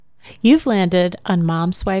You've landed on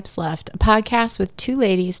Mom Swipes Left, a podcast with two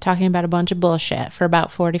ladies talking about a bunch of bullshit for about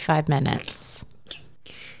 45 minutes.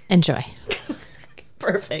 Enjoy.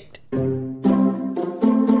 Perfect.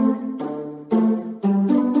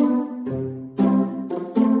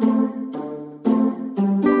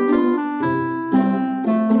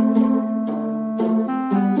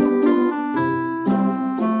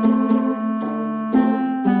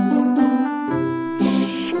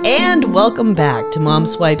 And welcome back to Mom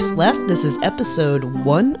Swipes Left. This is episode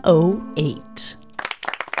 108.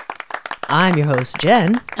 I'm your host,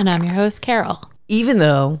 Jen. And I'm your host, Carol. Even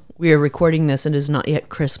though we are recording this and it is not yet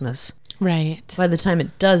Christmas. Right. By the time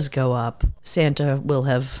it does go up, Santa will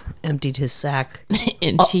have emptied his sack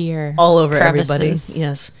Into your all over crevices. everybody.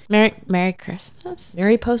 Yes. Merry Christmas.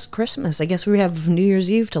 Merry post-Christmas. I guess we have New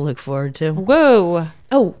Year's Eve to look forward to. Whoa.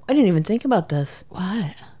 Oh, I didn't even think about this.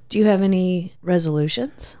 What? Do you have any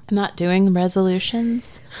resolutions? I'm not doing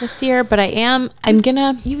resolutions this year, but I'm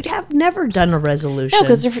gonna... You have never done a resolution. No,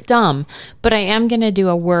 because they're dumb. But I am gonna do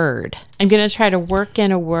a word. I'm gonna try to work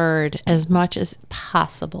in a word as much as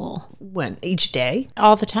possible. When? Each day?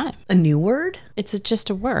 All the time. A new word? It's just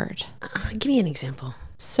a word. Give me an example.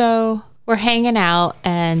 So we're hanging out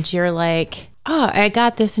and you're like, oh, I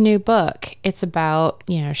got this new book. It's about,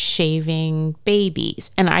 shaving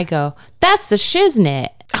babies. And I go, that's the shiznit.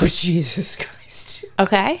 Oh, Jesus Christ.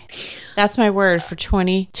 Okay. That's my word for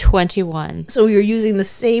 2021. So you're using the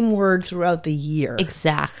same word throughout the year.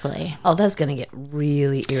 Exactly. Oh, that's going to get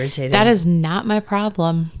really irritating. That is not my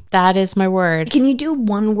problem. That is my word. Can you do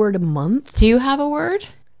one word a month? Do you have a word?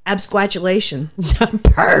 Absquatulation.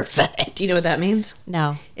 Perfect. Do you know what that means?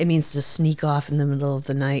 No. It means to sneak off in the middle of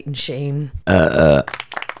the night in shame.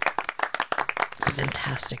 It's a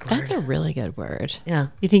fantastic word. That's a really good word. Yeah.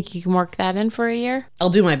 You think you can work that in for a year? I'll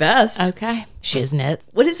do my best. Okay. Shiznit.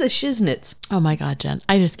 What is a shiznits? Oh my God, Jen.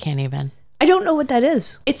 I just can't even. I don't know what that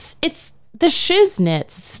is. It's the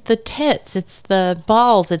shiznits. It's the tits. It's the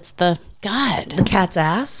balls. It's the... God. The cat's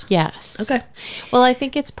ass? Yes. Okay. Well, I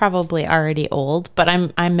think it's probably already old, but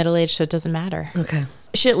I'm middle-aged, so it doesn't matter. Okay.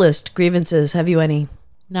 Shit list, grievances. Have you any?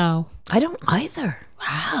 No. I don't either.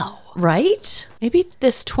 Wow. Right? Maybe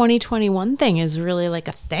this 2021 thing is really like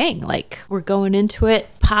a thing. Like we're going into it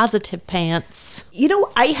positive pants. You know,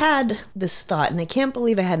 I had this thought, and I can't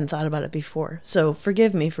believe I hadn't thought about it before. So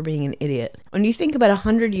forgive me for being an idiot. When you think about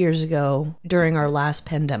 100 years ago during our last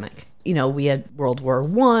pandemic, we had World War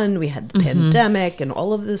I, we had the pandemic and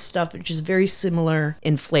all of this stuff, which is very similar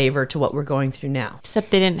in flavor to what we're going through now. Except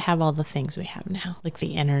they didn't have all the things we have now, like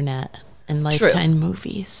the internet and Lifetime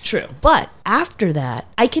movies. True. But after that,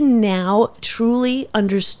 I can now truly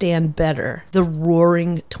understand better the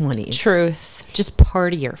roaring 20s. Truth. Just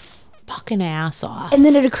party your fucking ass off. And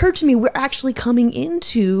then it occurred to me, we're actually coming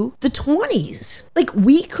into the 20s. Like,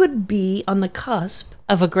 we could be on the cusp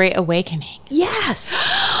of a great awakening. Yes.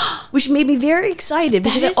 Which made me very excited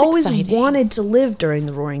because I always wanted to live during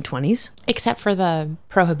the roaring 20s. Except for the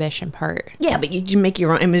prohibition part. Yeah, but you make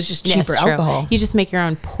your own. It was just cheaper alcohol. You just make your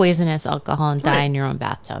own poisonous alcohol and die in your own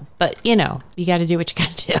bathtub. But, you got to do what you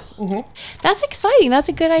got to do. Mm-hmm. That's exciting. That's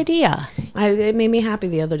a good idea. It made me happy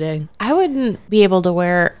the other day. I wouldn't be able to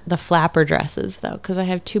wear the flapper dresses, though, because I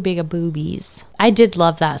have too big of boobies. I did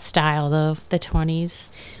love that style, though, the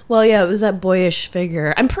 20s. Well, yeah, it was that boyish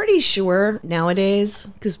figure. I'm pretty sure nowadays,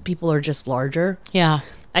 because people are just larger. Yeah.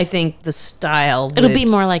 I think the style It'll be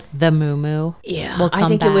more like the moo-moo. Yeah. I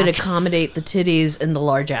think it would accommodate the titties and the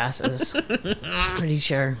large asses. Pretty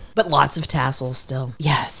sure. But lots of tassels still.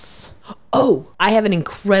 Yes. Oh, I have an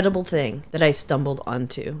incredible thing that I stumbled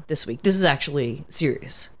onto this week. This is actually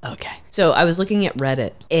serious. Okay. So I was looking at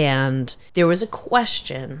Reddit and there was a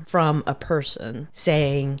question from a person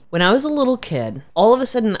saying, when I was a little kid, all of a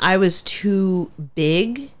sudden I was too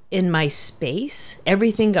big in my space.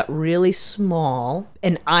 Everything got really small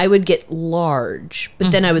and I would get large,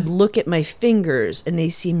 but then I would look at my fingers and they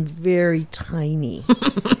seemed very tiny.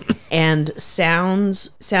 And sounds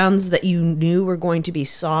that you knew were going to be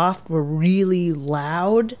soft were really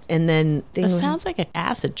loud. And then things... That sounds like an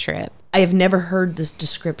acid trip. I have never heard this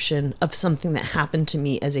description of something that happened to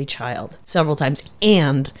me as a child several times.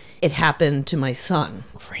 And it happened to my son.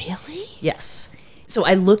 Really? Yes. So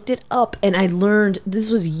I looked it up and I learned, this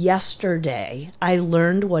was yesterday, I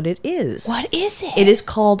learned what it is. What is it? It is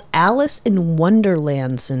called Alice in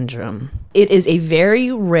Wonderland syndrome. It is a very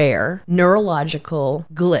rare neurological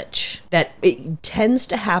glitch that it tends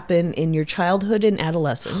to happen in your childhood and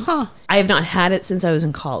adolescence. Huh. I have not had it since I was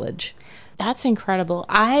in college. That's incredible.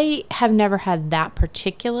 I have never had that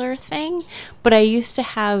particular thing, but I used to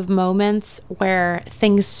have moments where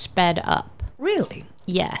things sped up. Really?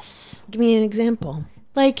 Yes. Give me an example.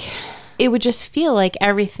 like it would just feel like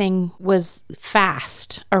everything was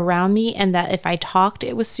fast around me, and that if I talked,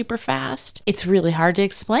 it was super fast. It's really hard to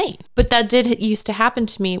explain. But that did used to happen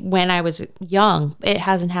to me when I was young. It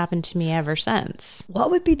hasn't happened to me ever since.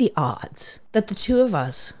 What would be the odds that the two of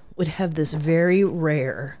us would have this very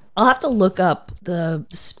rare... I'll have to look up the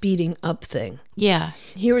speeding up thing. Yeah.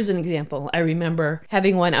 Here was an example. I remember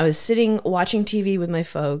having one. I was sitting watching TV with my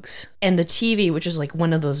folks, and the TV, which was like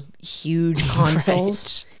one of those huge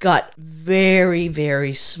consoles, got very,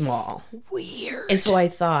 very small. Weird. And so I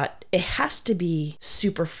thought, it has to be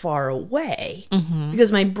super far away because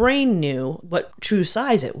my brain knew what true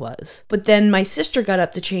size it was. But then my sister got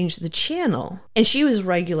up to change the channel, and she was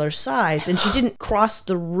regular size, and she didn't cross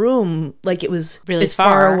the room like it was Really as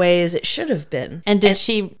far far. away as it should have been. And did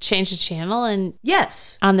she change the channel and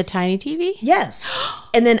Yes. on the tiny TV? Yes.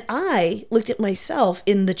 And then I looked at myself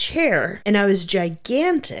in the chair, and I was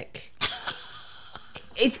gigantic.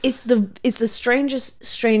 It's the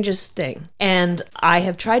strangest thing. And I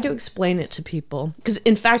have tried to explain it to people. Because,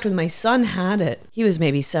 in fact, when my son had it, he was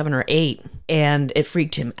maybe 7 or 8, and it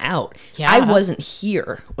freaked him out. Yeah. I wasn't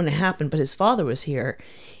here when it happened, but his father was here.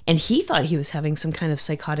 And he thought he was having some kind of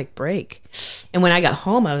psychotic break. And when I got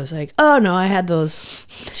home, I was like, oh, no, I had those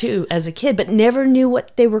too as a kid, but never knew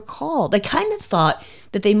what they were called. I kind of thought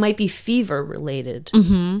that they might be fever related,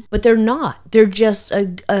 but they're not. They're just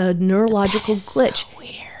a neurological glitch. So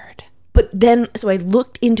weird. But then, so I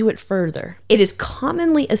looked into it further. It is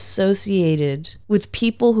commonly associated with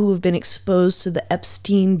people who have been exposed to the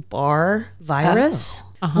Epstein-Barr virus,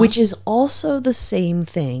 which is also the same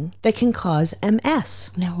thing that can cause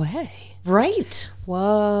MS. No way. Right.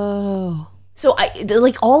 Whoa. So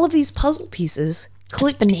like all of these puzzle pieces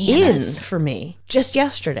clicked in bananas. for me just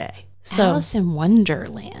yesterday. So Alice in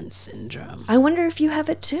Wonderland syndrome. I wonder if you have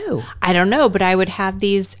it too. I don't know, but I would have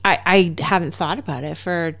these. I haven't thought about it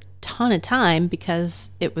for a ton of time because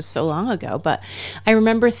it was so long ago. But I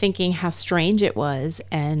remember thinking how strange it was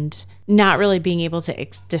and not really being able to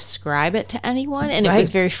describe it to anyone. And it was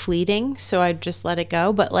very fleeting. So I just let it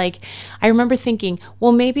go. But like, I remember thinking,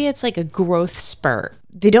 well, maybe it's like a growth spurt.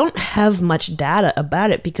 They don't have much data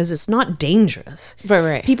about it because it's not dangerous.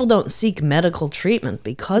 Right. People don't seek medical treatment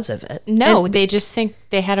because of it. No, they just think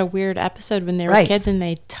they had a weird episode when they were Right. kids and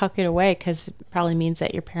they tuck it away because it probably means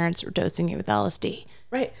that your parents were dosing you with LSD.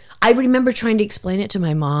 Right. I remember trying to explain it to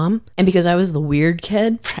my mom, and because I was the weird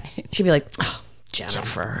kid, Right. she'd be like, oh,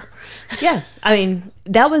 Jennifer. Yeah. I mean,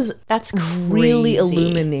 that's really crazy.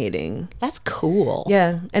 illuminating. That's cool.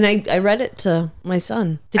 Yeah. And I read it to my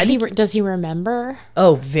son. Does he remember?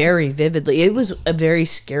 Oh, very vividly. It was a very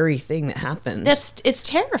scary thing that happened. It's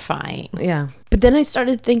terrifying. Yeah. But then I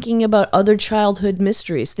started thinking about other childhood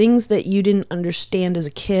mysteries, things that you didn't understand as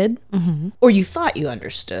a kid, or you thought you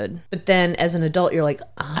understood. But then as an adult, you're like,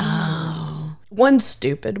 oh. One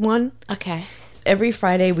stupid one. Okay. Every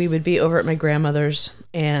Friday we would be over at my grandmother's,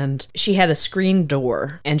 and she had a screen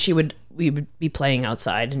door, and we would be playing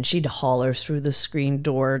outside, and she'd holler through the screen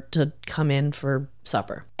door to come in for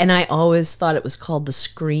supper. And I always thought it was called the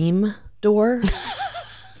scream door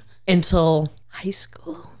until high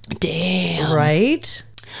school. Damn. Right?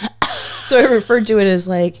 So I referred to it as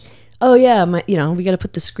like, oh yeah, we got to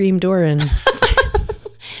put the scream door in.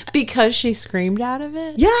 Because she screamed out of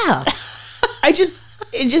it? Yeah.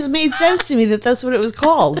 It just made sense to me that that's what it was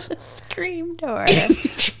called. Scream door.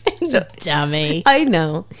 Dummy. I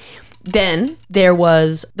know. Then there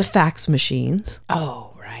was the fax machines,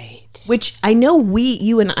 Oh, right. which I know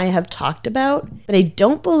you and I have talked about, but I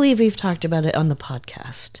don't believe we've talked about it on the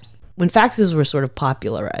podcast. When faxes were sort of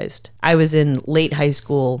popularized, I was in late high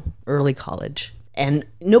school, early college, and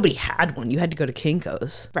nobody had one. You had to go to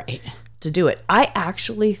Kinko's Right. to do it. I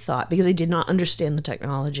actually thought, because I did not understand the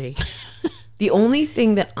technology, the only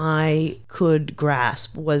thing that I could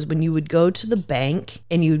grasp was when you would go to the bank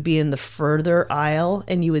and you would be in the further aisle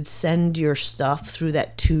and you would send your stuff through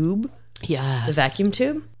that tube, Yes. the vacuum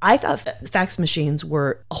tube. I thought fax machines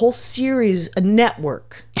were a whole series, a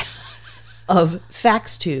network of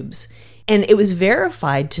fax tubes. And it was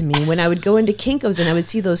verified to me when I would go into Kinko's and I would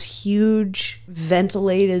see those huge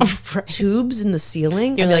ventilated tubes in the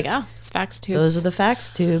ceiling. You're I'd be like, oh, it's fax tubes. those are the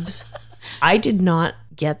fax tubes. I did not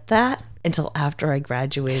get that until after I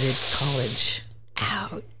graduated college.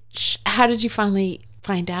 Ouch. How did you finally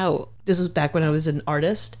find out? This was back when I was an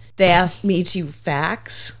artist. They asked me to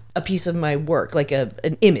fax a piece of my work, like an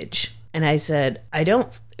image. And I said, I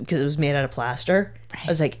don't, because it was made out of plaster. Right.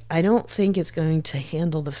 I was like, I don't think it's going to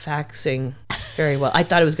handle the faxing very well. I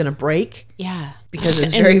thought it was going to break Yeah. because it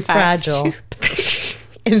was In very the fax fragile. tube.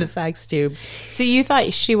 in the fax tube. So you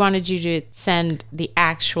thought she wanted you to send the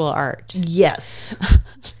actual art? Yes.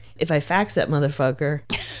 If I fax that motherfucker,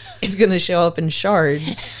 it's going to show up in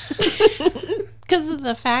shards. Because of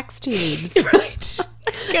the fax tubes. Right.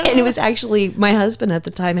 And it was actually, my husband at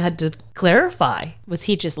the time had to clarify. Was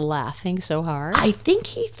he just laughing so hard? I think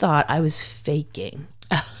he thought I was faking.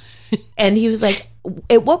 And he was like,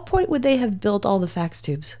 at what point would they have built all the fax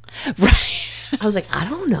tubes? Right. I was like, I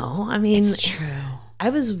don't know. I mean, It's true. I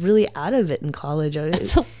was really out of it in college.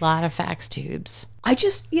 It's a lot of fax tubes. I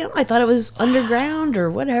just, I thought it was underground or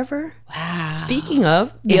whatever. Wow. Speaking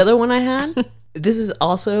of, the other one I had, this is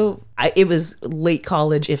also, it was late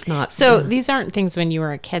college, if not. So these aren't things when you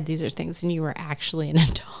were a kid. These are things when you were actually an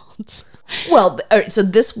adult. Well, all right, so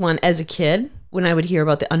this one, as a kid, when I would hear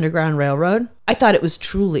about the Underground Railroad, I thought it was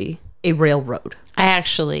truly a railroad. I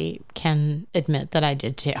actually can admit that I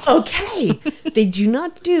did too. Okay. They do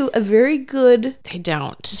not do a very good They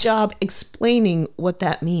don't. job explaining what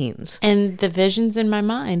that means. And the visions in my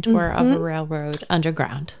mind were of a railroad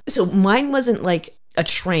underground. So mine wasn't like a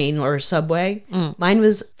train or a subway. Mine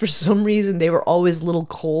was, for some reason, they were always little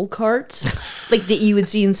coal carts, like that you would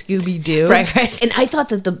see in Scooby-Doo. Right. And I thought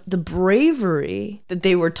that the bravery that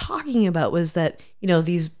they were talking about was that,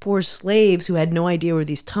 these poor slaves who had no idea where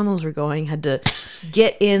these tunnels were going had to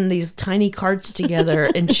get in these tiny carts together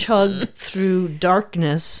and chug through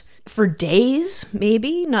darkness for days,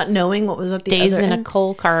 maybe, not knowing what was at the Days other in end. a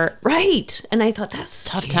coal cart. Right. And I thought, that's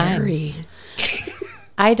Tough scary. times.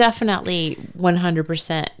 I definitely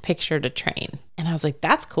 100% pictured a train. And I was like,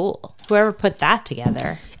 that's cool. Whoever put that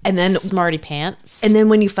together. And then Smarty pants. And then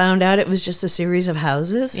when you found out it was just a series of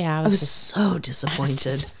houses, Yeah, I was so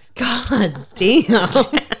disappointed. God damn.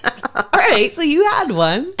 All right, so you had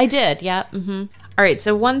one. I did, yeah. All right,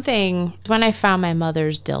 so one thing, when I found my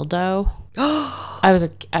mother's dildo, I was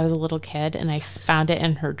a little kid and I found it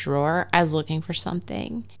in her drawer. I was looking for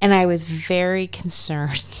something. And I was very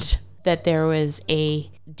concerned that there was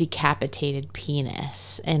a decapitated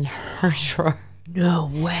penis in her drawer.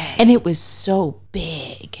 No way. And it was so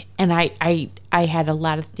big. And I had a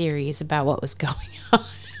lot of theories about what was going on.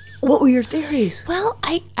 What were your theories? Well,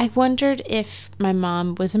 I wondered if my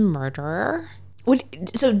mom was a murderer.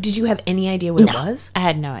 So did you have any idea what it was? I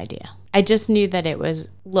had no idea. I just knew that it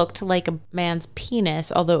looked like a man's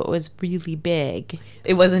penis, although it was really big.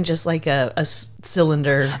 It wasn't just like a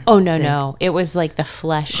cylinder. Oh, no. It was like the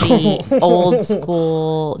fleshy, old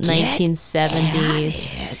school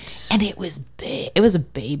 1970s. And it was big. It was a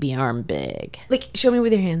baby arm big. Like, show me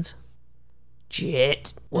with your hands.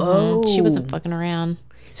 Shit. Whoa. She wasn't fucking around.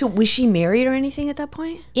 So was she married or anything at that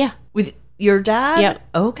point? Yeah. With your dad? Yep.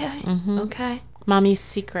 Okay. Okay. Mommy's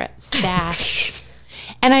secret stash.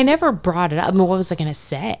 And I never brought it up. I mean, what was I going to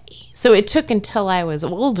say? So it took until I was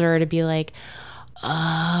older to be like,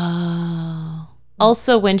 oh.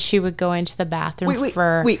 Also, when she would go into the bathroom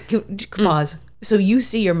pause. So you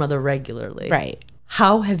see your mother regularly. Right.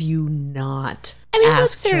 How have you not I mean,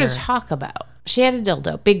 what's asked there her? to talk about? She had a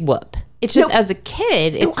dildo, big whoop. It's just as a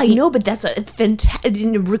kid. No, I know, but that's a fantastic.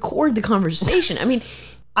 Record the conversation. I mean,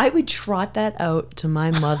 I would trot that out to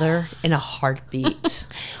my mother in a heartbeat.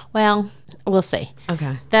 Well, we'll see.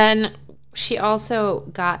 Okay. Then she also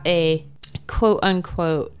got a quote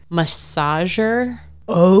unquote massager.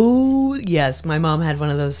 Oh, yes. My mom had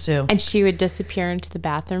one of those too. And she would disappear into the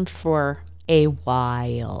bathroom for a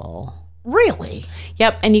while. Really?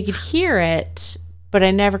 Yep. And you could hear it, but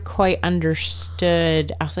I never quite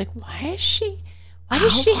understood. I was like, why does she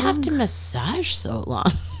have to massage so long?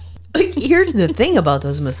 Here's the thing about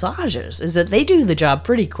those massagers is that they do the job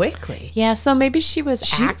pretty quickly. Yeah, so maybe she was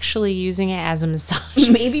actually using it as a massage.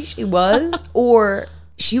 Maybe she was, or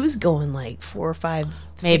she was going like 4 or 5,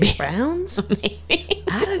 6 rounds. Maybe.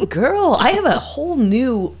 Atta girl. I have a whole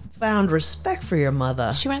new found respect for your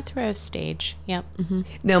mother. She went through a stage. Yep.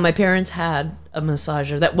 No, my parents had a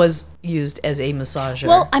massager that was used as a massager.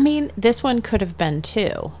 Well, I mean, this one could have been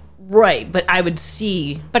too. Right, but I would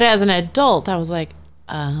see But as an adult, I was like,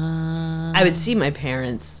 I I would see my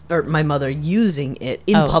parents or my mother using it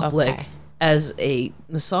in public okay. as a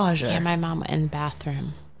massager. Yeah, my mom went in the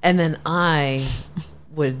bathroom. And then I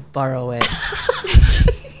would borrow it.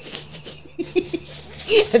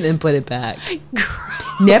 And then put it back.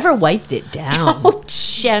 Never wiped it down. Oh,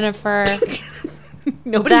 Jennifer.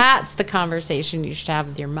 Nobody's That's the conversation you should have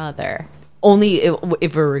with your mother. only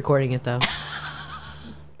if we're recording it though.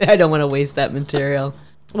 I don't want to waste that material.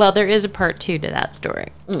 Well, there is a part 2 to that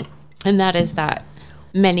story. And that is that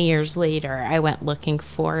many years later, I went looking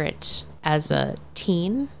for it as a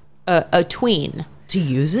tween. To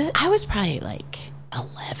use it? I was probably like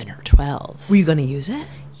 11 or 12. Were you going to use it?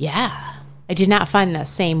 Yeah. I did not find that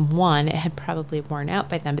same one. It had probably worn out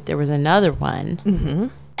by then, but there was another one. Mm-hmm.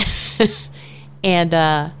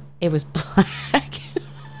 And it was black.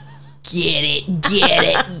 Get it, get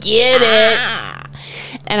it, get it.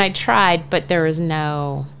 And I tried, but there was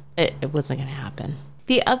it wasn't going to happen.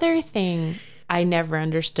 The other thing I never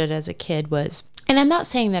understood as a kid was, and I'm not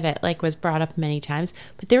saying that it like was brought up many times,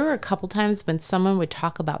 but there were a couple times when someone would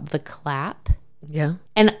talk about the clap. Yeah.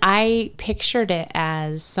 And I pictured it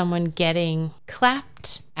as someone getting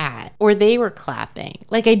clapped at, or they were clapping.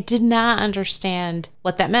 Like, I did not understand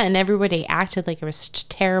what that meant. And everybody acted like it was such a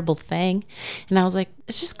terrible thing. And I was like,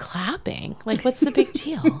 it's just clapping. Like, what's the big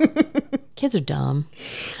deal? Kids are dumb.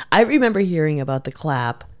 I remember hearing about the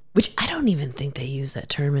clap, which I don't even think they use that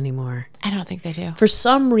term anymore. I don't think they do. For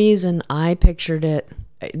some reason, I pictured it.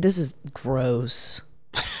 This is gross.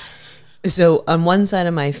 So on one side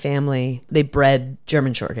of my family, they bred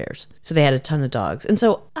German Shorthairs. So they had a ton of dogs. And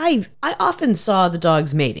so I often saw the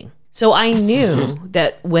dogs mating. So I knew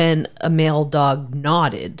that when a male dog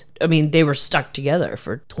nodded, I mean, they were stuck together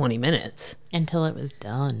for 20 minutes. Until it was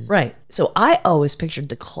done. Right. So I always pictured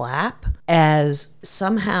the clap as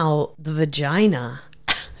somehow the vagina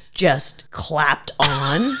just clapped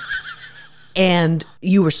on. And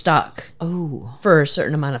you were stuck for a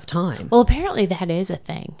certain amount of time. Well, apparently that is a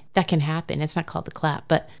thing that can happen. It's not called the clap,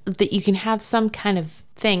 but that you can have some kind of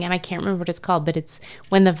thing, and I can't remember what it's called, but it's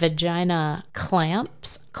when the vagina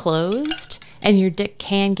clamps closed and your dick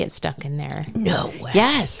can get stuck in there. No way.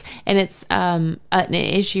 Yes. And it's an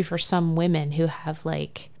issue for some women who have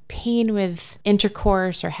like pain with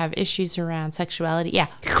intercourse or have issues around sexuality. Yeah.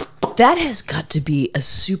 That has got to be a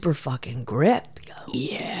super fucking grip, yo.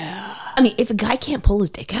 Yeah. I mean, if a guy can't pull his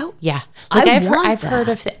dick out, yeah. Like I've that. heard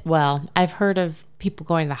of I've heard of people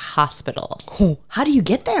going to the hospital. How do you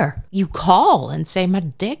get there? You call and say, my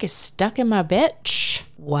dick is stuck in my bitch.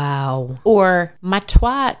 Wow. Or my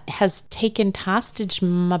twat has taken hostage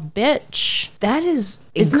my bitch. That is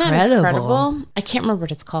Isn't incredible. that incredible? I can't remember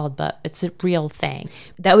what it's called, but it's a real thing.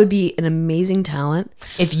 That would be an amazing talent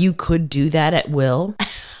if you could do that at will.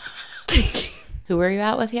 Who were you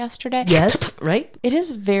out with yesterday? Yes, right? It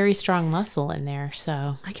is very strong muscle in there.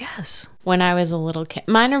 So I guess. when I was a little kid,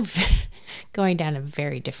 mine are going down a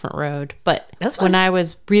very different road. But That's when fine. I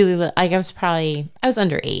was really like, I was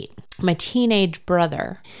under 8. My teenage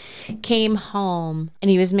brother came home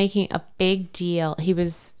and he was making a big deal. He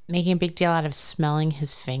was making a big deal out of smelling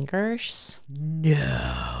his fingers.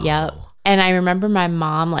 No. Yep. And I remember my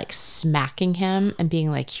mom like smacking him and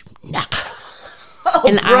being like, you knock.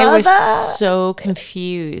 And I was so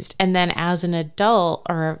confused. And then as an adult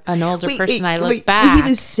or an older person, I look back. He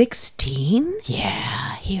was 16?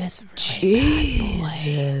 Yeah, he was really bad boy.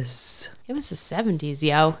 Jesus. It was the 70s,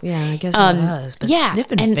 yo. Yeah, I guess it was. But yeah,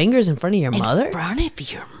 sniffing and- fingers in front of your mother? In front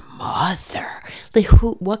of your mother. Like,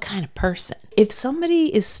 what kind of person? If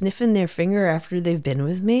somebody is sniffing their finger after they've been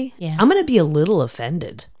with me, Yeah. I'm going to be a little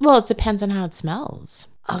offended. Well, it depends on how it smells.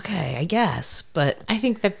 Okay, I guess. But I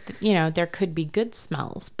think that, there could be good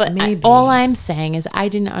smells. But Maybe. all I'm saying is I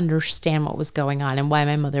didn't understand what was going on and why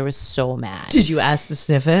my mother was so mad. did you ask to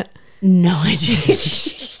sniff it? No, I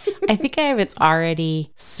didn't. I think I was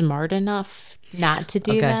already smart enough not to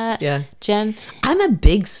do that. yeah. Jen, I'm a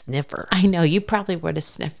big sniffer. I know you probably would have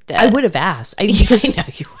sniffed it. I would have asked. Because I know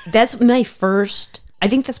you would. That's my first... I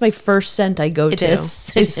think that's my first scent I go It to.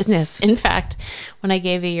 is. Is sniff. In fact, when I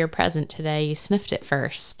gave you your present today, you sniffed it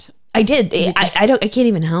first. I did. I can't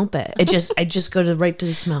even help it. I just go right to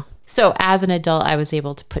the smell. So as an adult, I was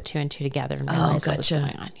able to put 2 and 2 together and realize what was gotcha.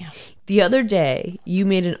 going on. Yeah. The other day, you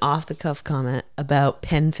made an off-the-cuff comment about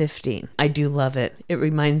Pen 15. I do love it. It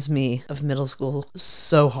reminds me of middle school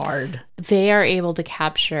so hard. They are able to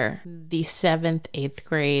capture the 7th, 8th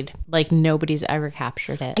grade like nobody's ever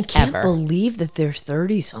captured it. I can't ever. believe that they're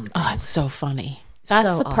 30-something. Oh, it's so funny. That's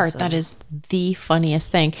So the part awesome. that is the funniest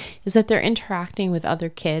thing is that they're interacting with other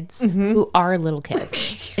kids who are little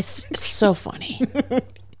kids. It's so funny.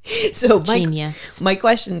 So Genius. my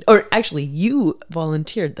question, or actually you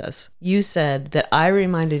volunteered this. You said that I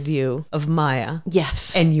reminded you of Maya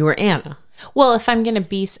Yes. and you were Anna. Well, if I'm going to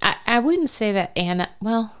be, I wouldn't say that Anna,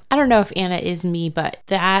 well, I don't know if Anna is me, but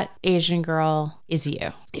that Asian girl is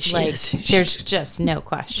you. She like, is. there's just no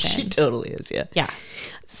question. She totally is, yeah. Yeah.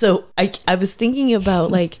 So I was thinking about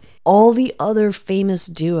like all the other famous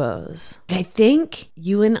duos. I think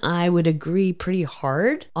you and I would agree pretty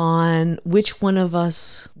hard on which one of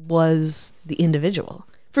us was the individual.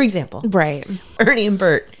 For example, Right. Ernie and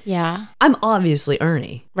Bert. Yeah. I'm obviously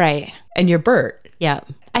Ernie Right. and you're Bert. Yeah.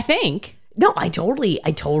 I think. No, I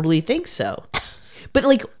totally think so. But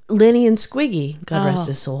like Lenny and Squiggy, God rest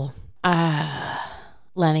his soul.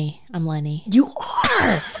 Lenny. I'm Lenny. You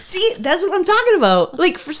are. See, that's what I'm talking about.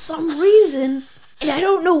 Like, for some reason, and I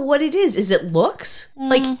don't know what it is. Is it looks?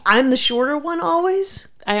 Like, I'm the shorter one always?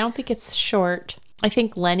 I don't think it's short. I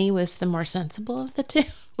think Lenny was the more sensible of the two,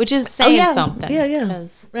 which is saying something. Yeah.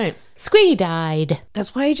 'Cause Right. Squiggy died.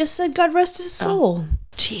 That's why I just said God rest his soul.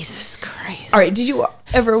 Jesus Christ. All right. Did you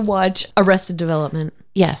ever watch Arrested Development?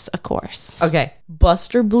 Yes, of course. Okay.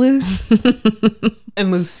 Buster Bluth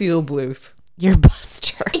and Lucille Bluth. You're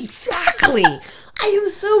Buster. Exactly. I am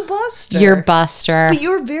so Buster. You're Buster. But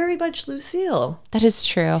you're very much Lucille. That is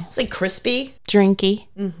true. It's like crispy. Drinky.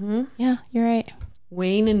 Mm-hmm. Yeah, you're right.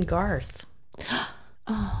 Wayne and Garth.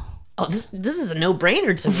 Oh, this is a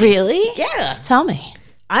no-brainer to me. Really? Yeah. Tell me.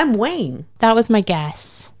 I'm Wayne. That was my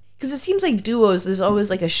guess. Because it seems like duos, there's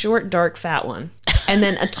always like a short, dark, fat one. And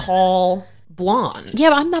then a tall, blonde. Yeah,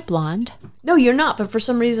 but I'm not blonde. No, you're not. But for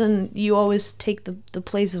some reason, you always take the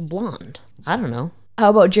place of blonde. I don't know. How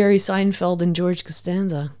about Jerry Seinfeld and George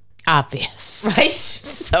Costanza? Obvious. Right?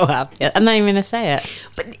 So obvious. I'm not even going to say it.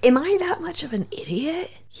 But am I that much of an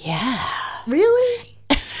idiot? Yeah. Really?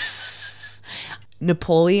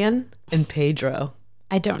 Napoleon and Pedro.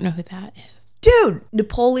 I don't know who that is. Dude,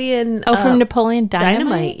 Napoleon. Oh, from Napoleon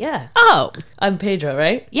Dynamite? Yeah. Oh, I'm Pedro,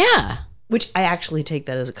 right? yeah. Which I actually take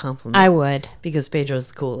that as a compliment. I would. Because Pedro's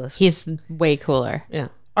the coolest. He's way cooler. Yeah.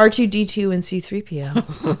 R2D2 and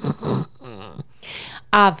C3PO.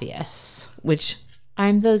 Obvious. Which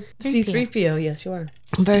I'm the C3PO, yes you are.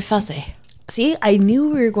 I'm very fussy. See, I knew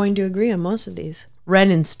we were going to agree on most of these. Ren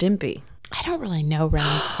and Stimpy. I don't really know Ren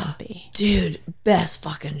and Stimpy. Dude, best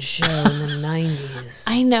fucking show in the 90s.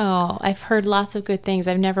 I know. I've heard lots of good things.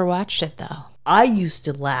 I've never watched it, though. I used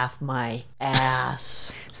to laugh my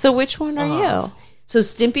ass. So which one are you? So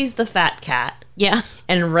Stimpy's the fat cat, Yeah.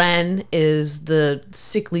 and Ren is the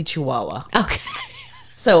sickly chihuahua. Okay.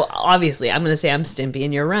 So obviously, I'm going to say I'm Stimpy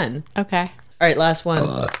and you're Ren. Okay. All right, last one.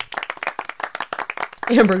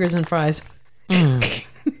 Hamburgers and fries.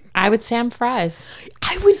 I would say I'm fries.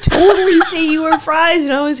 I would totally say you were fries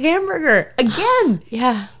and I was hamburger. Again,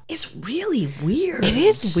 Yeah. it's really weird. It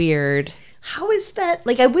is weird. How is that?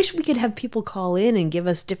 Like, I wish we could have people call in and give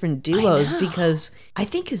us different duos because I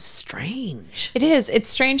think it's strange. It is. It's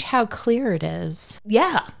strange how clear it is.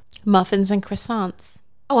 Yeah. Muffins and croissants.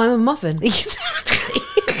 Oh, I'm a muffin. Exactly.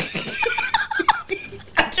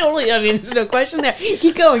 Totally. I mean, there's no question there.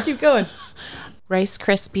 Keep going. Keep going. Rice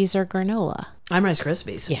Krispies or granola? I'm Rice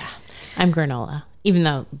Krispies. Yeah. I'm granola, even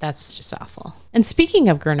though that's just awful. And speaking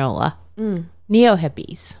of granola, neo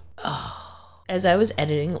hippies. As I was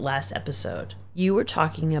editing last episode, you were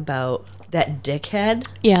talking about that dickhead.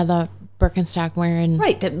 Yeah, the Birkenstock wearing.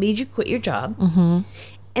 Right. That made you quit your job. Mm-hmm.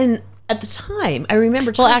 And at the time, I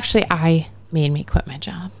remember Well, actually, I made me quit my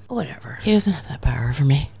job. whatever. He doesn't have that power over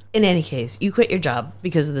me. In any case, you quit your job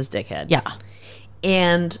because of this dickhead. Yeah.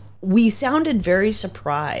 And we sounded very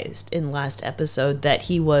surprised in last episode that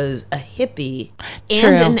he was a hippie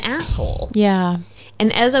and True. an asshole. Yeah.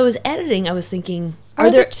 And as I was editing, I was thinking,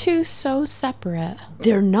 Are there? the two so separate?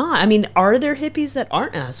 They're not. I mean, are there hippies that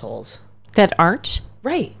aren't assholes? That aren't?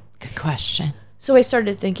 Right. Good question. So I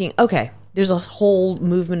started thinking, okay, there's a whole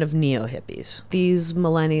movement of neo hippies. These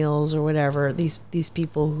millennials or whatever, these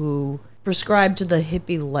people who prescribe to the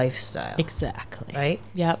hippie lifestyle. Exactly. Right?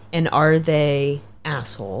 Yep. And are they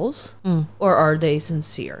assholes or are they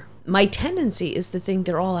sincere? My tendency is to think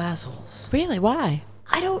they're all assholes. Really? Why?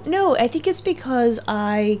 I don't know. I think it's because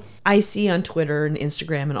I see on Twitter and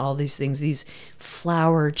Instagram and all these things, these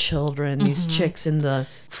flower children, these chicks in the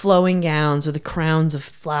flowing gowns with the crowns of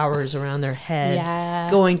flowers around their head, Yeah.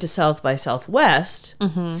 going to South by Southwest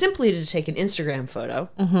simply to take an Instagram photo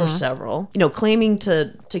or several, claiming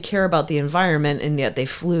to care about the environment, and yet they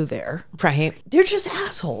flew there. Right. They're just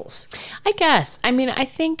assholes. I guess. I mean, I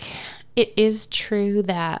think it is true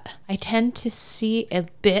that I tend to see a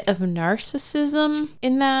bit of narcissism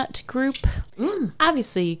in that group.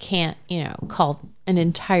 Obviously, you can't, call an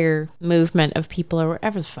entire movement of people or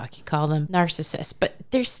whatever the fuck you call them narcissists, but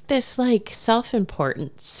there's this like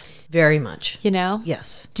self-importance, Very much.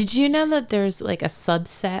 Yes. Did you know that there's like a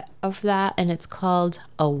subset of that and it's called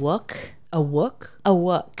a wook? A wook? A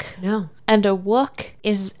wook. No. And a wook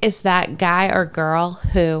is that guy or girl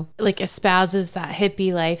who like espouses that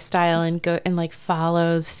hippie lifestyle and like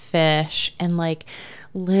follows fish and like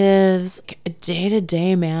lives a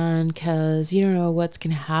day-to-day, man, because you don't know what's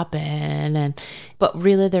gonna happen, but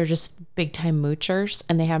really they're just big-time moochers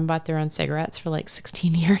and they haven't bought their own cigarettes for like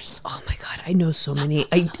 16 years. Oh my God, I know so many.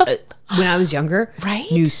 When I was younger,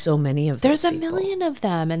 Right? knew so many of them. There's a million of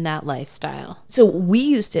them in that lifestyle. So we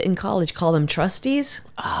used to, in college, call them trusties.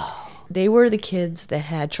 they were the kids that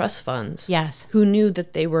had trust funds. Yes. Who knew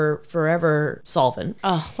that they were forever solvent.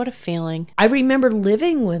 Oh, what a feeling. I remember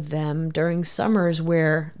living with them during summers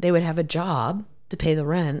where they would have a job to pay the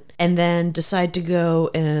rent and then decide to go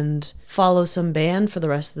and follow some band for the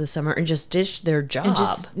rest of the summer and just ditch their job. And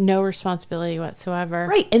just no responsibility whatsoever.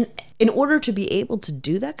 Right. And in order to be able to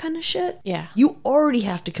do that kind of shit, Yeah. you already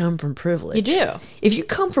have to come from privilege. You do. If you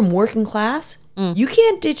come from working class, you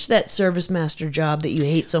can't ditch that service master job that you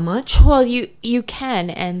hate so much. Well, you can,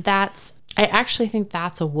 and I actually think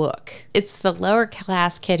that's a wook. It's the lower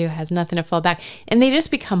class kid who has nothing to fall back, and they just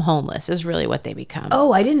become homeless is really what they become.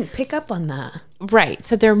 Oh, I didn't pick up on that. Right.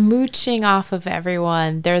 So they're mooching off of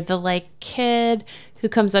everyone. They're the like kid who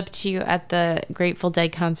comes up to you at the Grateful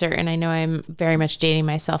Dead concert, and I know I'm very much dating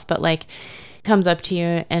myself, but like comes up to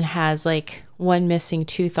you and has like one missing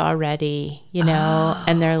tooth already, you know,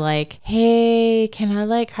 and they're like, hey, can I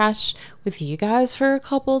like crash with you guys for a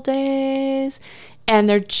couple days? And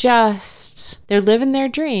they're living their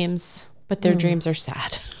dreams, but their dreams are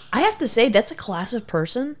sad. I have to say, that's a class of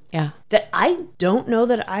person Yeah. that I don't know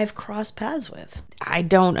that I've crossed paths with. I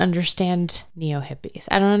don't understand neo-hippies.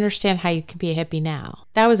 I don't understand how you can be a hippie now.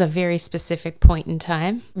 That was a very specific point in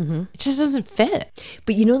time. Mm-hmm. It just doesn't fit.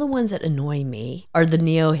 But you know, the ones that annoy me are the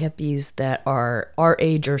neo-hippies that are our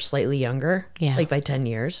age or slightly younger, Yeah. like by 10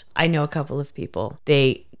 years. I know a couple of people.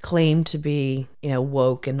 They claim to be,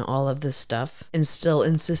 woke and all of this stuff and still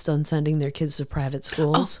insist on sending their kids to private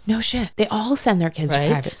schools. No shit. They all send their kids Right?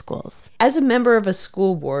 to private schools. As a member of a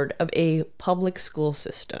school board of a public school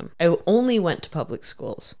system, I only went to public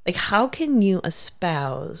schools. Like, how can you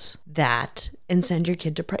espouse that and send your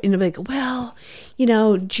kid to like, well,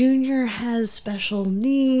 Junior has special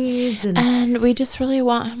needs And we just really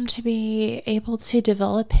want him to be able to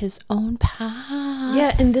develop his own path.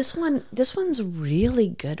 yeah, and this one's really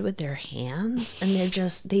good with their hands, and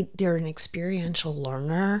they're an experiential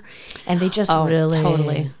learner, and they just really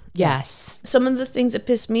Totally. Yes. Some of the things that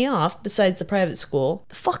piss me off, besides the private school,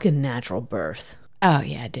 the fucking natural birth. Oh,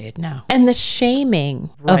 yeah, dude. No. And the shaming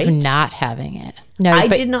Right? of not having it. No, I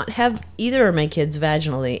but did not have either of my kids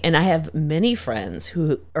vaginally, and I have many friends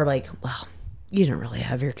who are like, well, you didn't really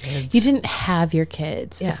have your kids. you didn't have your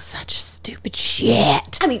kids. Yeah. It's such stupid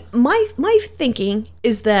shit. I mean, my thinking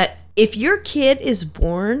is that if your kid is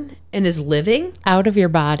born and is living, Out of your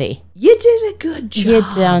body. you did a good job. You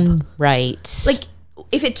done right. Like,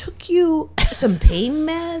 if it took you some pain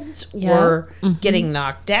meds or getting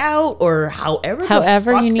knocked out or however the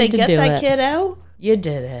fuck you they need to get do that it. kid out, you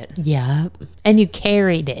did it. Yep. And you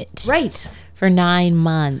carried it. Right. For 9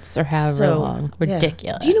 months or however long. yeah.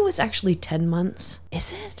 Ridiculous. Do you know it's actually 10 months?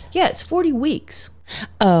 Is it? Yeah, it's 40 weeks.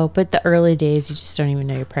 Oh, but the early days, you just don't even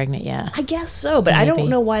know you're pregnant yet. I guess so, but I don't Maybe.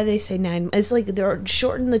 know why they say 9. It's like they're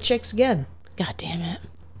shortening the chicks again. God damn it.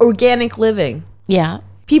 Organic living. Yeah.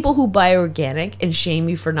 People who buy organic and shame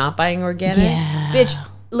you for not buying organic. Yeah. Bitch,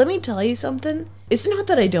 let me tell you something. It's not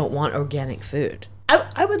that I don't want organic food.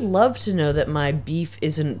 I would love to know that my beef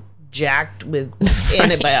isn't jacked with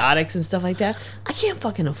antibiotics and stuff like that. I can't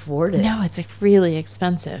fucking afford it. No, it's like really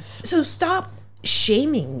expensive. So stop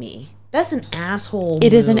shaming me. That's an asshole It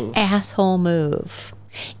move. is an asshole move.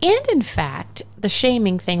 And in fact, the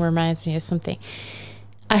shaming thing reminds me of something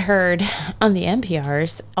I heard on the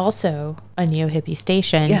NPR's, also a neo-hippie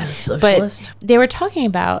station. Yeah, socialist. But they were talking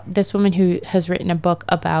about this woman who has written a book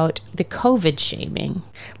about the COVID shaming.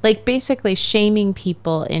 Like basically shaming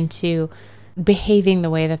people into behaving the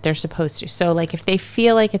way that they're supposed to. So like if they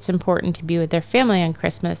feel like it's important to be with their family on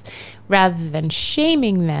Christmas, rather than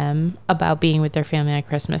shaming them about being with their family on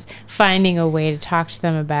Christmas, finding a way to talk to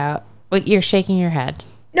them about what you're shaking your head.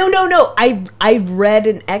 No. I read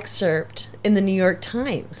an excerpt in the New York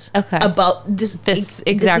Times about this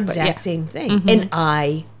exact same thing. And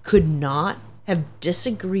I could not have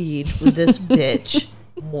disagreed with this bitch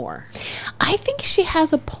more. I think she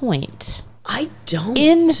has a point. I don't.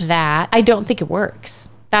 In that, I don't think it works.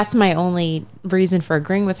 That's my only reason for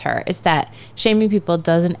agreeing with her, is that shaming people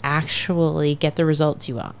doesn't actually get the results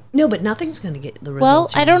you want. No, but nothing's going to get the Well,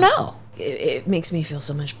 results. you I don't want. know. It makes me feel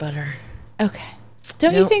so much better. Okay.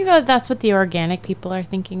 Don't you Nope. think that that's what the organic people are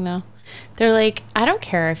thinking, though? They're like, I don't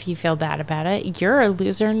care if you feel bad about it. You're a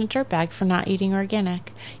loser and a dirtbag for not eating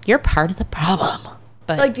organic. You're part of the problem.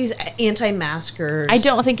 But Like these anti-maskers. I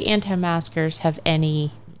don't think anti-maskers have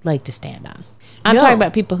any leg to stand on. I'm No. talking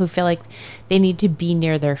about people who feel like they need to be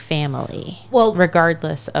near their family, Well-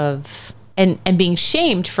 regardless of and being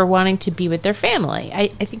shamed for wanting to be with their family. I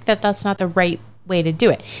think that that's not the right way to do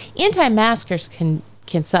it. Anti-maskers can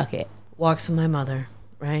suck it. Walks with my mother,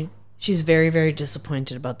 right? She's very, very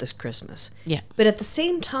disappointed about this Christmas. Yeah. But at the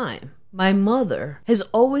same time, My mother has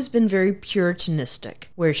always been very puritanistic,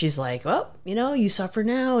 where she's like, well, you suffer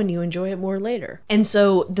now and you enjoy it more later. And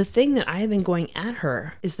so the thing that I have been going at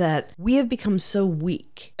her is that we have become so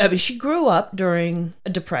weak. I mean, she grew up during a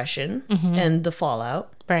depression and the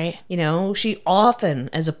fallout. Right. She often,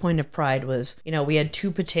 as a point of pride, was, we had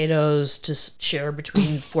 2 potatoes to share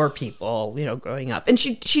between 4 people, growing up. And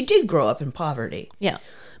she did grow up in poverty. Yeah.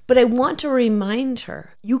 But I want to remind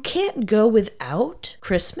her, you can't go without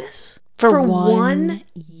Christmas For one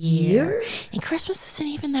year? And Christmas isn't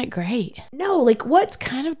even that great. No, like what's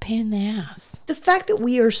Kind of a pain in the ass. the fact that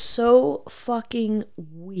we are so fucking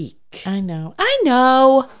weak? I know.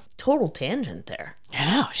 Total tangent there. I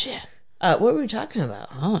know, shit. What were we talking about?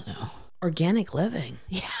 I don't know. Organic living.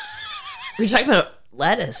 Yeah. We were talking about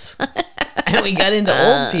lettuce. And we got into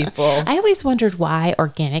old people. I always wondered why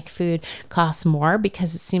organic food costs more,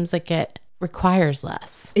 because it seems like it requires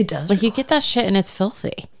less. It does. Like you get that shit and it's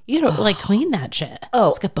filthy. You gotta like clean that shit. Oh.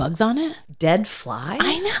 It's got bugs on it. Dead flies?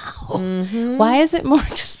 I know. Why is it more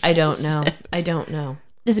expensive? I don't know.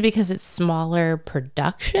 Is it because it's smaller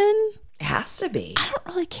production? It has to be. I don't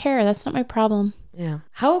really care. That's not my problem. Yeah.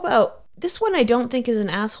 How about this one? I don't think is an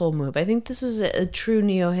asshole move. I think this is a true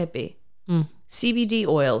neo-hippie. CBD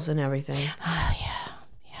oils and everything. Oh,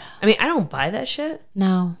 yeah. I mean, I don't buy that shit,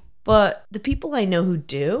 No. but the people I know who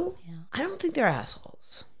do, I don't think they're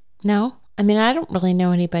assholes. No. I mean, I don't really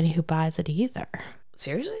know anybody who buys it either.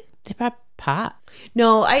 Seriously? They buy pot.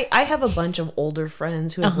 No, I have a bunch of older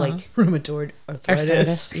friends who have like rheumatoid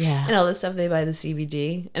arthritis Yeah. and all this stuff. They buy the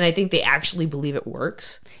CBD, and I think they actually believe it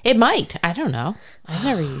works. It might. I don't know. I've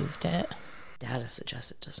never used it. Data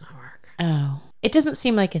suggests it does not work. Oh. It doesn't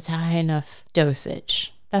seem like it's high enough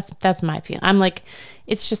dosage. That's my feeling. I'm like,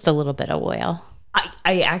 it's just a little bit of oil.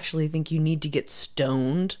 I actually think you need to get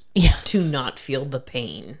stoned Yeah. to not feel the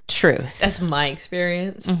pain. Truth. That's my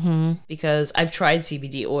experience because I've tried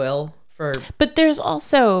CBD oil for... But there's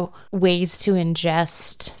also ways to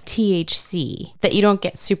ingest THC that you don't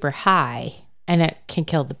get super high and it can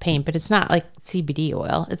kill the pain, but it's not like CBD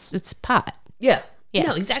oil. It's pot. Yeah. Yeah.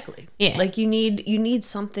 No, exactly. Yeah. Like you need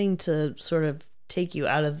something to sort of take you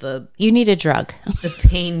out of the You need a drug,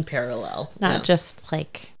 pain parallel. not Yeah. just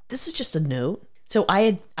like, This is just a note. So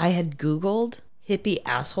I had Googled hippie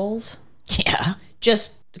assholes yeah.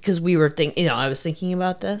 just because we were I was thinking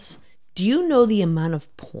about this. Do you know the amount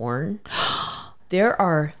of porn? There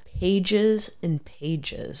are pages and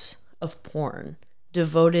pages of porn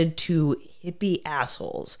devoted to hippie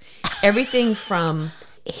assholes. Everything from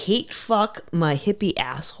hate fuck my hippie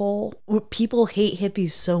asshole. People hate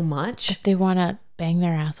hippies so much. They want to bang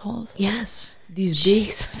their assholes. Yes. These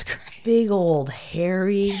Jesus Christ. big old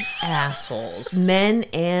hairy assholes, men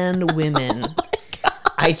and women.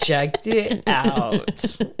 I checked it out.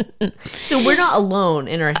 So we're not alone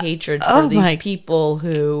in our hatred for these people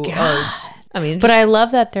who are, I mean, But I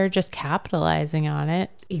love that they're just capitalizing on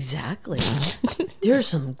it. exactly. There's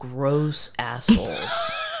some gross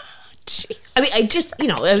assholes. Jeez. I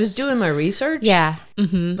mean, I was doing my research. Yeah.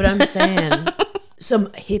 But I'm saying some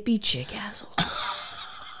hippie chick assholes.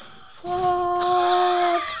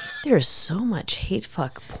 Fuck. There's so much hate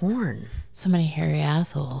fuck porn. So many hairy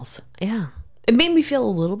assholes. Yeah. It made me feel a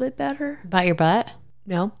little bit better. About your butt?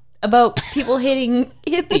 No. About people hating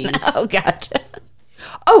hippies. Oh, gotcha.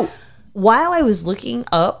 Oh, while I was looking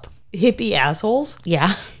up hippie assholes,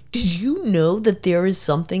 Yeah. did you know that there is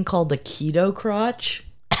something called the keto crotch?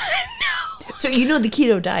 No. So you know the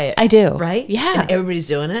keto diet. I do. Right? Yeah. And everybody's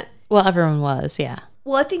doing it? Well, everyone was, yeah.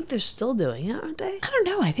 Well, I think they're still doing it, aren't they? I don't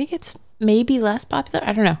know. I think it's maybe less popular.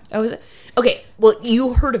 I don't know. Oh, is it? Okay. Well,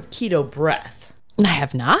 you heard of keto breath. I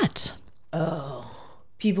have not.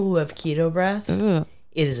 People who have keto breath. Ooh.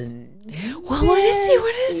 It is Well, what is it?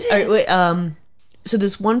 What is it? All right, wait, so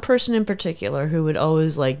this one person in particular who would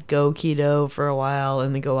always like go keto for a while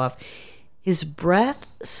and then go off, his breath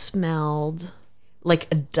smelled like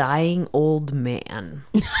a dying old man.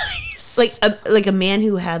 Nice. Like a man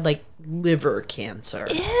who had like liver cancer.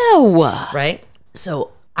 Ew. Right?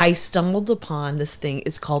 So I stumbled upon this thing.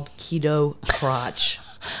 It's called keto crotch.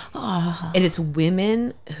 And it's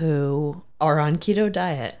women who are on keto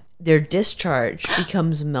diet. Their discharge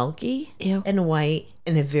becomes milky Ew. and white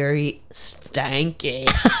and a very stanky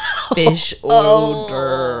fish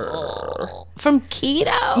odor. From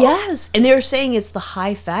keto? Yes. And they're saying it's the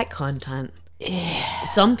high fat content.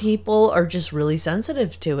 Some people are just really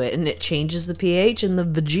sensitive to it and it changes the pH and the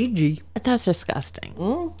vajiji. That's disgusting.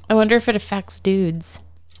 I wonder if it affects dudes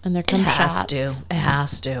and their cum shots. It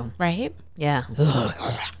has to. Right? Yeah.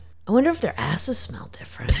 I wonder if their asses smell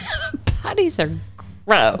different. Bodies are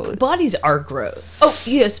gross. Bodies are gross. Oh,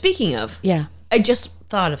 yeah. Speaking of, Yeah. I just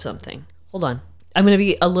thought of something. Hold on. I'm going to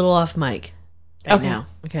be a little off mic right now.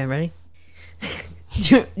 Okay, ready?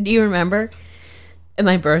 Do you remember at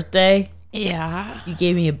my birthday, Yeah. you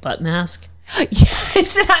gave me a butt mask? Yeah.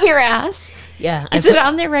 Is it on your ass? Yeah. Is it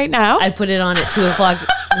on there right now? I put it on at 2 o'clock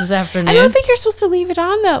this afternoon. I don't think you're supposed to leave it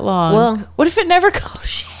on that long. Well- what if it never comes?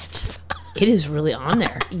 Shit. It is really on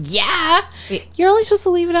there. Yeah. You're only supposed to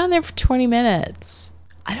leave it on there for 20 minutes.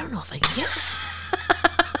 I don't know if I can get it.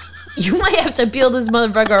 You might have to peel this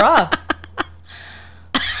motherfucker off.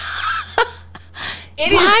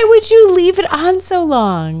 Why would you leave it on so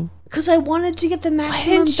long? Because I wanted to get the Why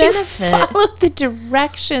maximum didn't you benefit. follow the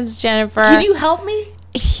directions, Jennifer? Can you help me?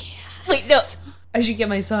 Yes. Wait, no. I should get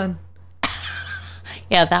my son.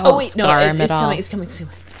 Yeah, that won't scar him it's at all. coming. It's coming soon.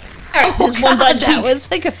 All right, there's one butt that cheek. was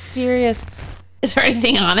like a serious... Is there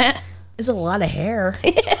anything on it? There's a lot of hair.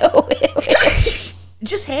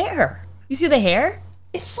 Just hair. You see the hair?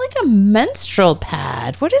 It's like a menstrual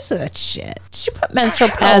pad. What is that shit? Did you put menstrual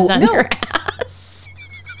pads on no. your ass?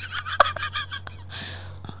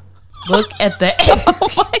 Look at the Oh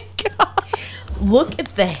my god. look at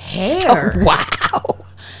the hair, Wow.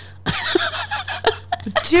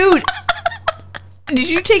 dude. Did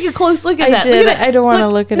you take a close look at I that? did. Look at that. I don't want to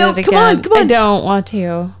look at no, it again. Come on, come on. I don't want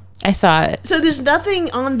to. I saw it. So there's nothing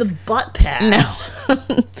on the butt pads. No.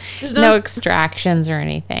 There's No extractions or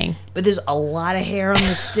anything. But there's a lot of hair on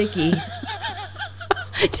the sticky.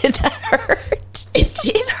 Did that hurt? It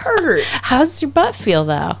did hurt. How's your butt feel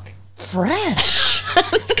though? Fresh.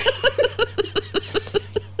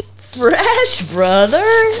 Fresh, brother.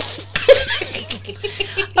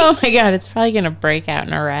 Oh my god, it's probably gonna break out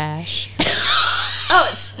in a rash. Oh,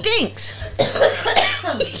 it stinks.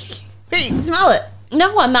 Hey, smell it.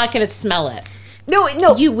 No, I'm not gonna smell it. No,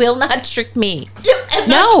 no. You will not trick me. I'm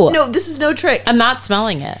No. not- no, this is no trick. I'm not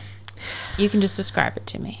smelling it. You can just describe it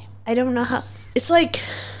to me. I don't know how. It's like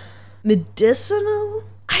medicinal.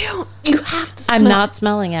 I don't. You have to smell. I'm not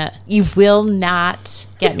smelling it. You will not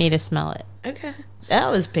get me to smell it. Okay. That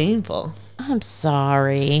was painful. I'm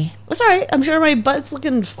sorry. That's all right. I'm sure my butt's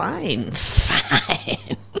looking fine.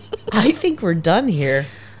 Fine. I think we're done here.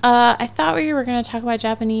 I thought we were going to talk about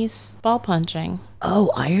Japanese ball punching.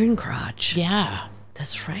 Oh, iron crotch. Yeah.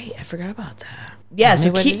 That's right. I forgot about that. Yeah, Tell so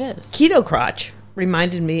me what it is. keto crotch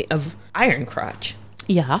reminded me of iron crotch,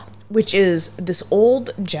 Yeah. which is this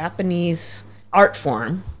old Japanese art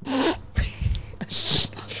form. I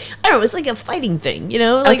don't know. It's like a fighting thing, you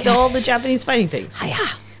know, like Okay. all the Japanese fighting things. Hiya.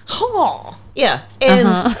 Oh, yeah.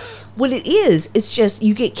 And what it is, it's just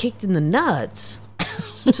you get kicked in the nuts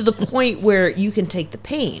to the point where you can take the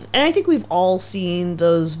pain. And I think we've all seen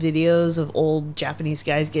those videos of old Japanese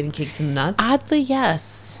guys getting kicked in the nuts. Oddly,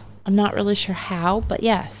 yes. I'm not really sure how, but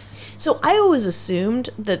yes. So I always assumed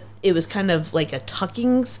that it was kind of like a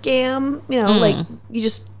tucking scam, you know, like you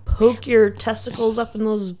just poke your testicles up in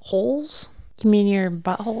those holes. You mean your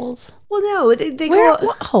buttholes? Well, no, they Where? go.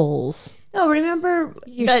 What holes? No, remember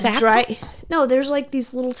Your that sack dry? No, there's like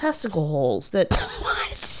these little testicle holes that.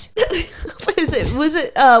 What? What is it? Was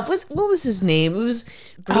it? What was his name? It was.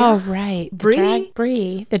 Oh, right. Brie?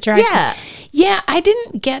 Brie. The drag. Yeah. Yeah, I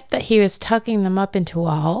didn't get that he was tucking them up into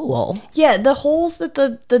a hole. Yeah, the holes that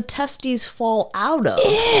the testes fall out of.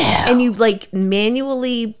 And you like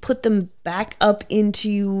manually put them back up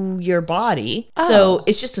into your body. So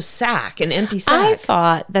it's just a sack, an empty sack. I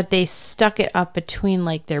thought that they stuck it up between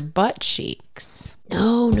like their butt cheeks.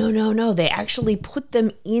 No. They actually put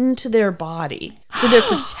them into their body. So they're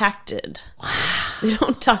protected. They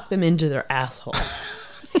don't tuck them into their asshole.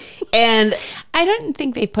 And I didn't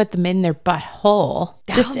think they put them in their butthole.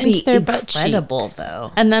 That Just would be into their butt incredible, cheeks.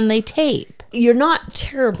 though. And then they tape. you're not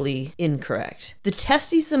terribly incorrect. The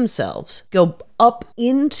testes themselves go up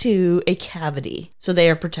into a cavity, so they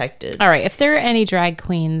are protected. All right. If there are any drag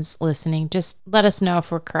queens listening, just let us know if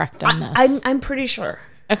we're correct on this. I'm pretty sure.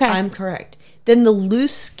 Okay. I'm correct. Then the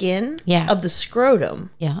loose skin Yeah. of the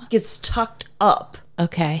scrotum Yeah. gets tucked up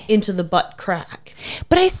Okay. into the butt crack.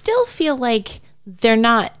 But I still feel like they're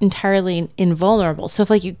not entirely invulnerable. So if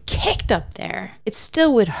like you kicked up there, it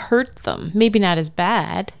still would hurt them. Maybe not as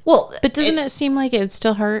bad. Well, But doesn't it seem like it would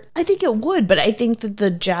still hurt? I think it would, but I think that the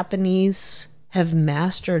Japanese have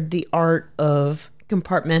mastered the art of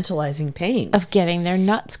compartmentalizing pain. Of getting their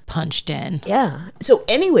nuts punched in. Yeah. So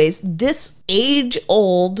anyways, this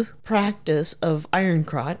age-old practice of iron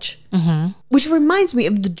crotch, which reminds me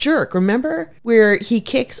of The Jerk. Remember where he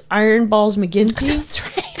kicks Iron Balls McGinty? That's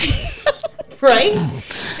right. Right?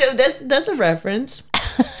 So that's a reference.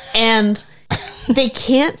 And they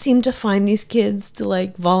can't seem to find these kids to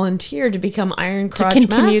like volunteer to become Iron Crotch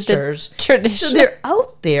continue Masters. the tradition. So they're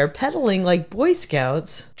out there pedaling like Boy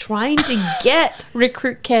Scouts, trying to get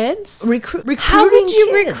recruit kids. recruiting. How would you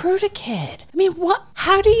kids. recruit a kid? I mean, what?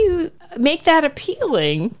 How do you make that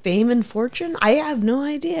appealing? Fame and fortune? I have no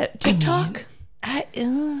idea. TikTok. I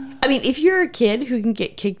mean, if you're a kid who can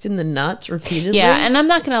get kicked in the nuts repeatedly, Yeah, and I'm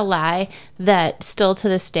not gonna lie that still to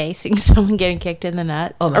this day, seeing someone getting kicked in the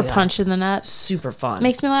nuts my or God. punched in the nuts super fun.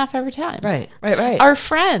 makes me laugh every time. Right. Our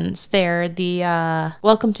friends, they're the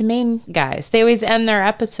Welcome to Maine guys. They always end their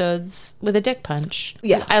episodes with a dick punch.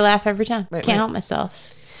 Yeah. I laugh every time. Right, Can't right. help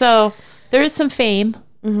myself. So there is some fame.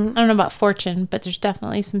 I don't know about fortune, but there's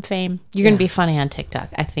definitely some fame. You're going to be funny on TikTok.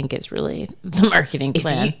 I think is really the marketing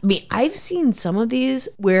plan. I've seen some of these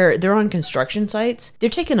where they're on construction sites.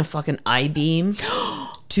 They're taking a fucking I-beam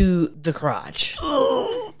to the crotch.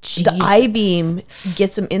 The I-beam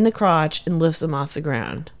gets them in the crotch and lifts them off the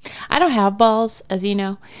ground. I don't have balls, as you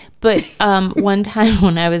know, but one time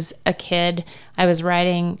when I was a kid, I was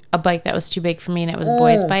riding a bike that was too big for me, and it was a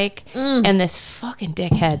boy's bike. And this fucking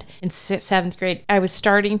dickhead in 7th grade, I was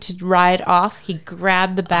starting to ride off. He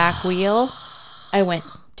grabbed the back wheel. I went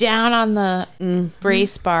down on the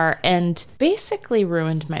brace bar and basically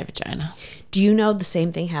ruined my vagina. Do you know the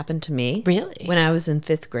same thing happened to me? Really? When I was in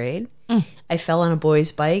 5th grade. I fell on a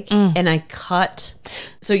boy's bike and I cut.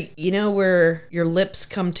 So, you know where your lips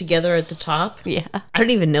come together at the top? Yeah. I don't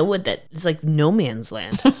even know what that it's like no man's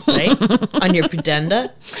land, right? On your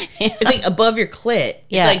pudenda. Yeah. It's like above your clit.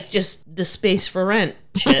 Yeah. It's like just the space for rent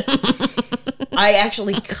shit. I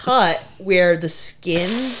actually cut where the skin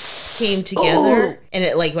came together and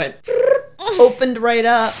it like went opened right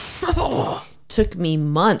up. Took me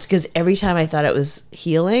months because every time I thought it was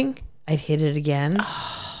healing, I'd hit it again.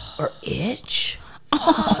 Or itch.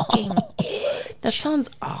 Fucking itch. That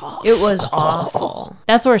sounds awful. It was awful.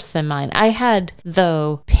 That's worse than mine. I had,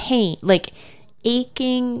 though, pain, like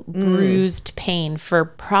aching, bruised pain for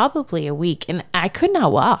probably a week, and I could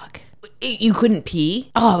not walk. You couldn't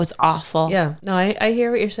pee? Oh, it was awful. Yeah. No, I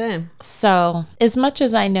hear what you're saying. So, as much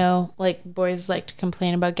as I know, like, boys like to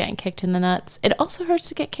complain about getting kicked in the nuts, it also hurts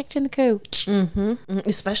to get kicked in the cooch.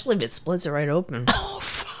 Especially if it splits it right open. Oh,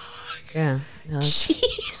 fuck. Yeah. No.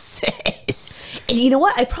 Jesus. And you know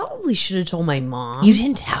what? I probably should have told my mom. You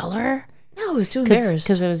didn't tell her? No, I was too embarrassed.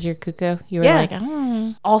 Because it was your cuckoo? You were Yeah. like,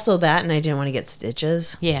 oh. Also that, and I didn't want to get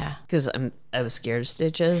stitches. Yeah. Because I was scared of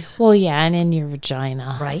stitches. Well, yeah, and in your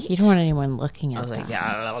vagina. Right? You don't want anyone looking at I was that. like,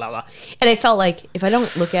 yeah, blah, blah, blah. And I felt like if I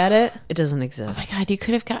don't look at it, it doesn't exist. Oh my God, you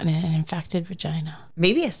could have gotten an infected vagina.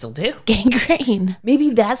 Maybe I still do. Gangrene. Maybe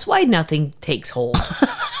that's why nothing takes hold.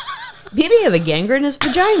 Maybe I have a gangrenous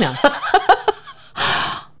vagina.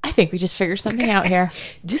 I think we just figured something out here.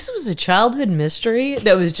 This was a childhood mystery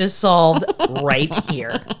that was just solved right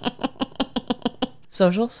here.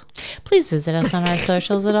 Socials? Please visit us on our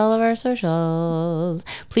socials at all of our socials.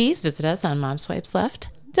 Please visit us on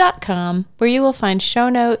momswipesleft.com, where you will find show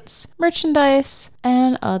notes, merchandise,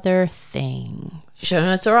 and other things. Show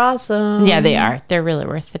notes are awesome. Yeah, they are. They're really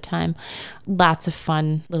worth the time. Lots of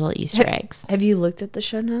fun little Easter eggs. Have you looked at the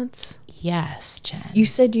show notes? Yes, Jen. You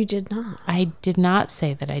said you did not. I did not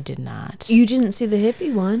say that I did not. You didn't see the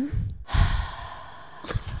hippie one.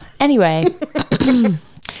 Anyway,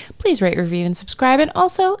 please rate, review, and subscribe. And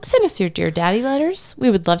also send us your Dear Daddy letters.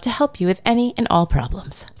 We would love to help you with any and all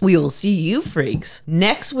problems. We will see you freaks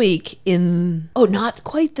next week in, not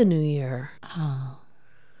quite the new year.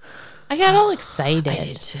 I got all excited. I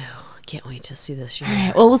did too. Can't wait to see this year. All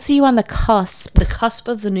right, well, we'll see you on the cusp The cusp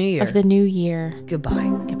of the new year. of the new year.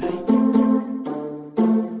 Goodbye. Goodbye.